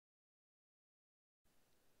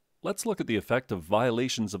Let's look at the effect of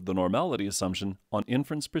violations of the normality assumption on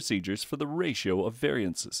inference procedures for the ratio of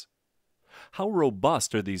variances. How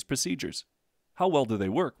robust are these procedures? How well do they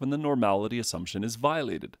work when the normality assumption is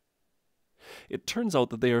violated? It turns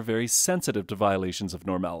out that they are very sensitive to violations of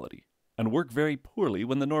normality, and work very poorly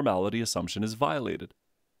when the normality assumption is violated.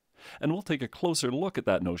 And we'll take a closer look at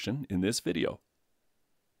that notion in this video.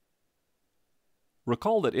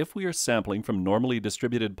 Recall that if we are sampling from normally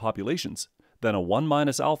distributed populations, then a 1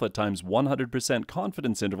 minus alpha times 100%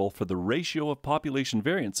 confidence interval for the ratio of population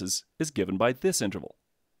variances is given by this interval.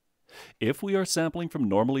 If we are sampling from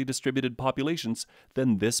normally distributed populations,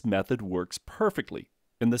 then this method works perfectly,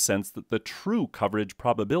 in the sense that the true coverage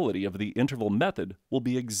probability of the interval method will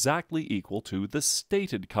be exactly equal to the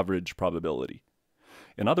stated coverage probability.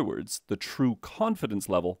 In other words, the true confidence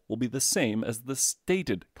level will be the same as the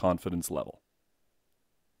stated confidence level.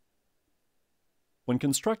 When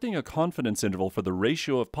constructing a confidence interval for the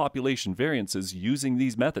ratio of population variances using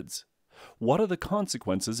these methods, what are the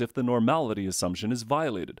consequences if the normality assumption is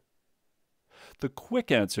violated? The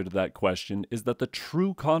quick answer to that question is that the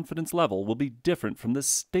true confidence level will be different from the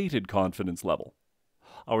stated confidence level.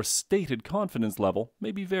 Our stated confidence level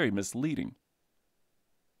may be very misleading.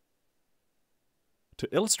 To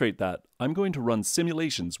illustrate that, I'm going to run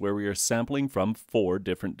simulations where we are sampling from 4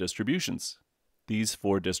 different distributions. These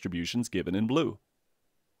 4 distributions given in blue.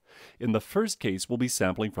 In the first case, we'll be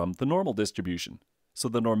sampling from the normal distribution, so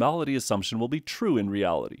the normality assumption will be true in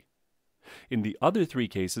reality. In the other 3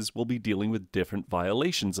 cases, we'll be dealing with different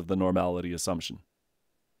violations of the normality assumption.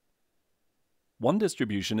 One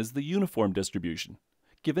distribution is the uniform distribution,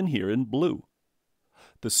 given here in blue.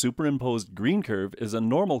 The superimposed green curve is a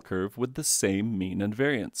normal curve with the same mean and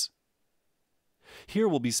variance. Here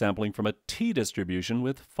we'll be sampling from a t-distribution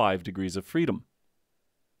with 5 degrees of freedom.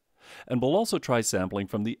 And we'll also try sampling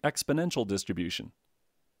from the exponential distribution.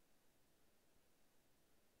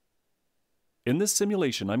 In this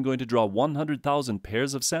simulation, I'm going to draw 100,000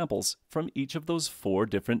 pairs of samples from each of those 4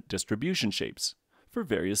 different distribution shapes for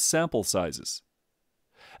various sample sizes.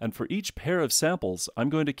 And for each pair of samples,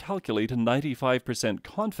 I'm going to calculate a 95%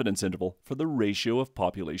 confidence interval for the ratio of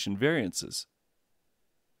population variances.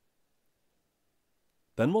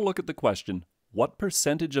 Then we'll look at the question, what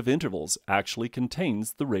percentage of intervals actually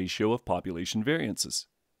contains the ratio of population variances?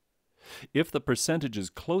 If the percentage is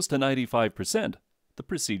close to 95%, the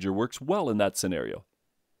procedure works well in that scenario.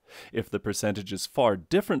 If the percentage is far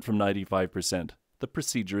different from 95%, the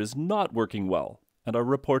procedure is not working well, and our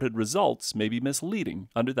reported results may be misleading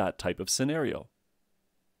under that type of scenario.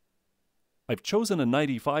 I've chosen a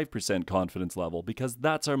 95% confidence level because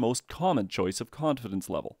that's our most common choice of confidence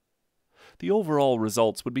level. The overall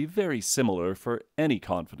results would be very similar for any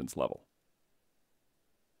confidence level.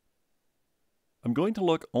 I'm going to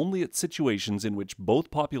look only at situations in which both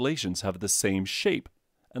populations have the same shape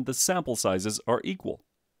and the sample sizes are equal.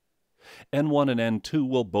 N1 and N2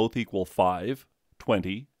 will both equal 5,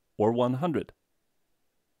 20, or 100.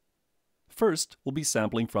 First, we'll be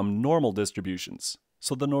sampling from normal distributions,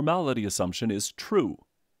 so the normality assumption is true.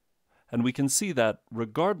 And we can see that,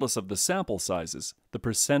 regardless of the sample sizes, the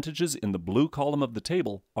percentages in the blue column of the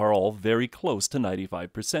table are all very close to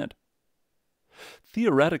 95%.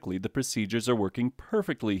 Theoretically, the procedures are working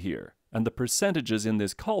perfectly here, and the percentages in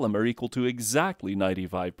this column are equal to exactly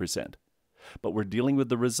 95%. But we're dealing with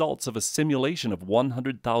the results of a simulation of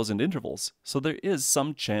 100,000 intervals, so there is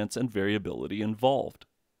some chance and variability involved.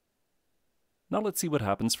 Now let's see what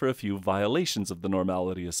happens for a few violations of the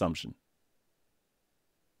normality assumption.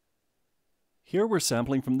 Here we're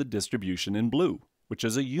sampling from the distribution in blue, which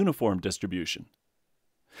is a uniform distribution.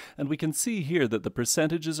 And we can see here that the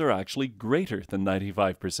percentages are actually greater than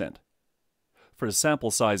 95%. For a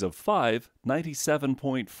sample size of 5,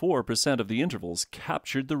 97.4% of the intervals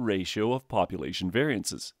captured the ratio of population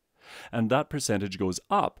variances, and that percentage goes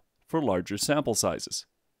up for larger sample sizes.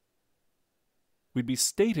 We'd be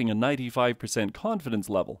stating a 95% confidence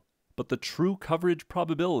level, but the true coverage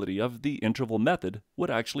probability of the interval method would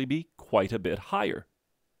actually be quite a bit higher.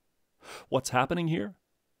 What's happening here?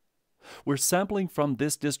 We're sampling from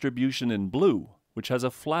this distribution in blue, which has a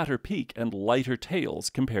flatter peak and lighter tails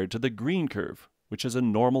compared to the green curve, which is a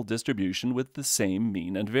normal distribution with the same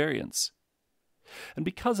mean and variance. And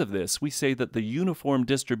because of this, we say that the uniform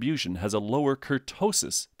distribution has a lower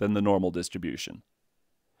kurtosis than the normal distribution.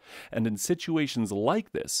 And in situations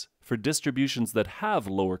like this, for distributions that have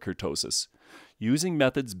lower kurtosis, using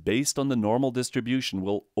methods based on the normal distribution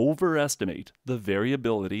will overestimate the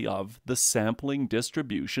variability of the sampling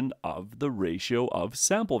distribution of the ratio of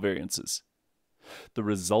sample variances. The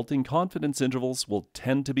resulting confidence intervals will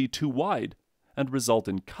tend to be too wide, and result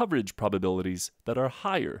in coverage probabilities that are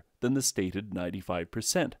higher than the stated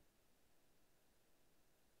 95%.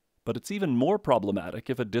 But it's even more problematic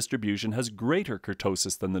if a distribution has greater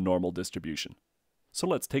kurtosis than the normal distribution. So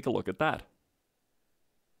let's take a look at that.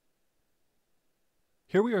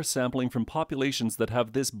 Here we are sampling from populations that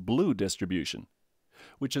have this blue distribution,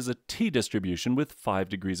 which is a t-distribution with 5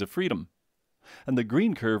 degrees of freedom, and the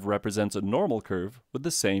green curve represents a normal curve with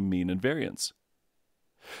the same mean and variance.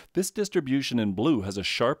 This distribution in blue has a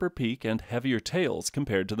sharper peak and heavier tails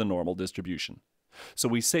compared to the normal distribution, so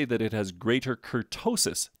we say that it has greater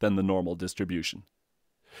kurtosis than the normal distribution.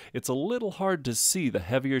 It's a little hard to see the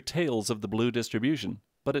heavier tails of the blue distribution,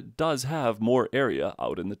 but it does have more area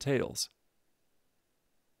out in the tails.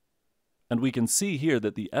 And we can see here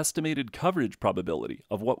that the estimated coverage probability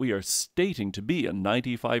of what we are stating to be a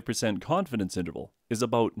 95% confidence interval is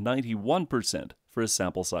about 91% for a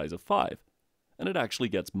sample size of 5, and it actually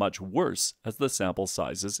gets much worse as the sample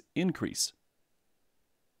sizes increase.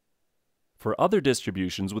 For other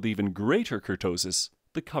distributions with even greater kurtosis,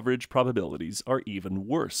 the coverage probabilities are even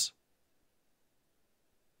worse.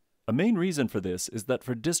 A main reason for this is that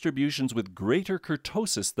for distributions with greater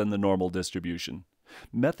kurtosis than the normal distribution,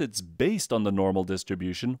 methods based on the normal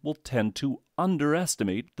distribution will tend to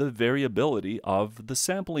underestimate the variability of the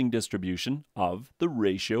sampling distribution of the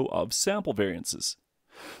ratio of sample variances.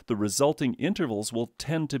 The resulting intervals will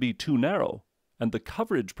tend to be too narrow, and the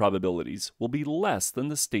coverage probabilities will be less than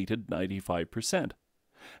the stated 95%,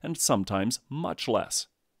 and sometimes much less.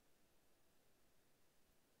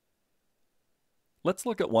 Let's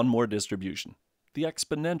look at one more distribution, the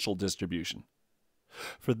exponential distribution.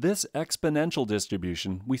 For this exponential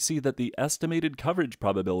distribution, we see that the estimated coverage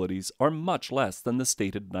probabilities are much less than the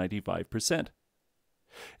stated 95%.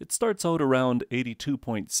 It starts out around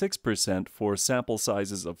 82.6% for sample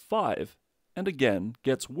sizes of 5, and again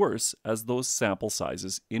gets worse as those sample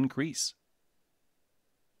sizes increase.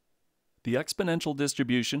 The exponential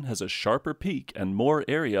distribution has a sharper peak and more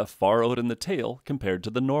area far out in the tail compared to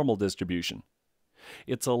the normal distribution.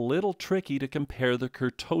 It's a little tricky to compare the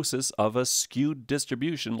kurtosis of a skewed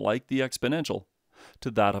distribution like the exponential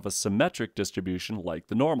to that of a symmetric distribution like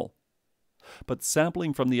the normal. But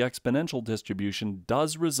sampling from the exponential distribution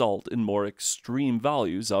does result in more extreme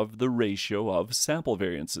values of the ratio of sample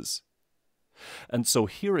variances. And so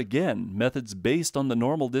here again, methods based on the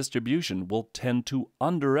normal distribution will tend to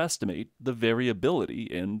underestimate the variability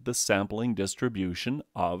in the sampling distribution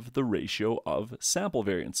of the ratio of sample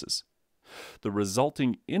variances. The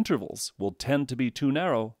resulting intervals will tend to be too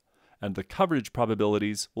narrow, and the coverage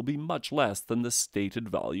probabilities will be much less than the stated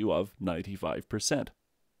value of 95%.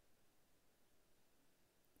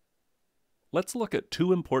 Let's look at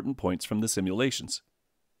two important points from the simulations.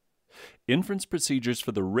 Inference procedures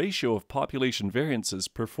for the ratio of population variances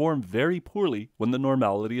perform very poorly when the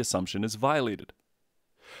normality assumption is violated.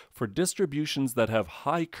 For distributions that have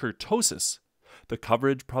high kurtosis, the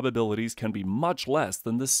coverage probabilities can be much less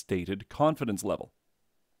than the stated confidence level.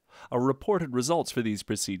 Our reported results for these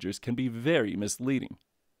procedures can be very misleading.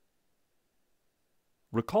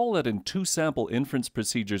 Recall that in two-sample inference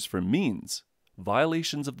procedures for means,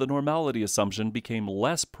 violations of the normality assumption became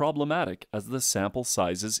less problematic as the sample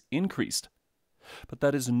sizes increased. But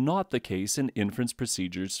that is not the case in inference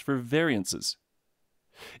procedures for variances.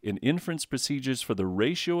 In inference procedures for the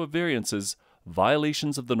ratio of variances,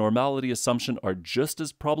 violations of the normality assumption are just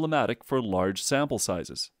as problematic for large sample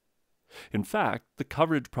sizes. In fact, the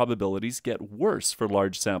coverage probabilities get worse for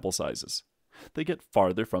large sample sizes. They get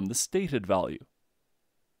farther from the stated value.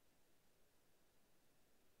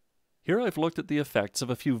 Here I've looked at the effects of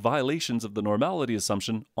a few violations of the normality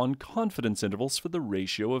assumption on confidence intervals for the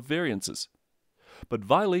ratio of variances. But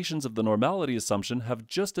violations of the normality assumption have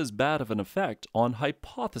just as bad of an effect on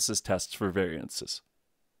hypothesis tests for variances.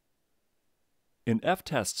 In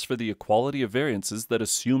F-tests for the equality of variances that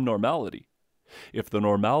assume normality, if the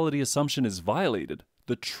normality assumption is violated,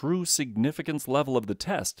 the true significance level of the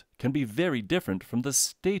test can be very different from the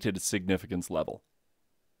stated significance level.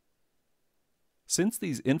 Since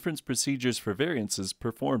these inference procedures for variances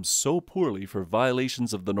perform so poorly for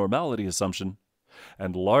violations of the normality assumption,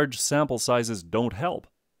 and large sample sizes don't help,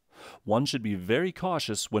 one should be very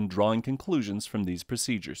cautious when drawing conclusions from these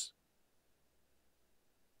procedures.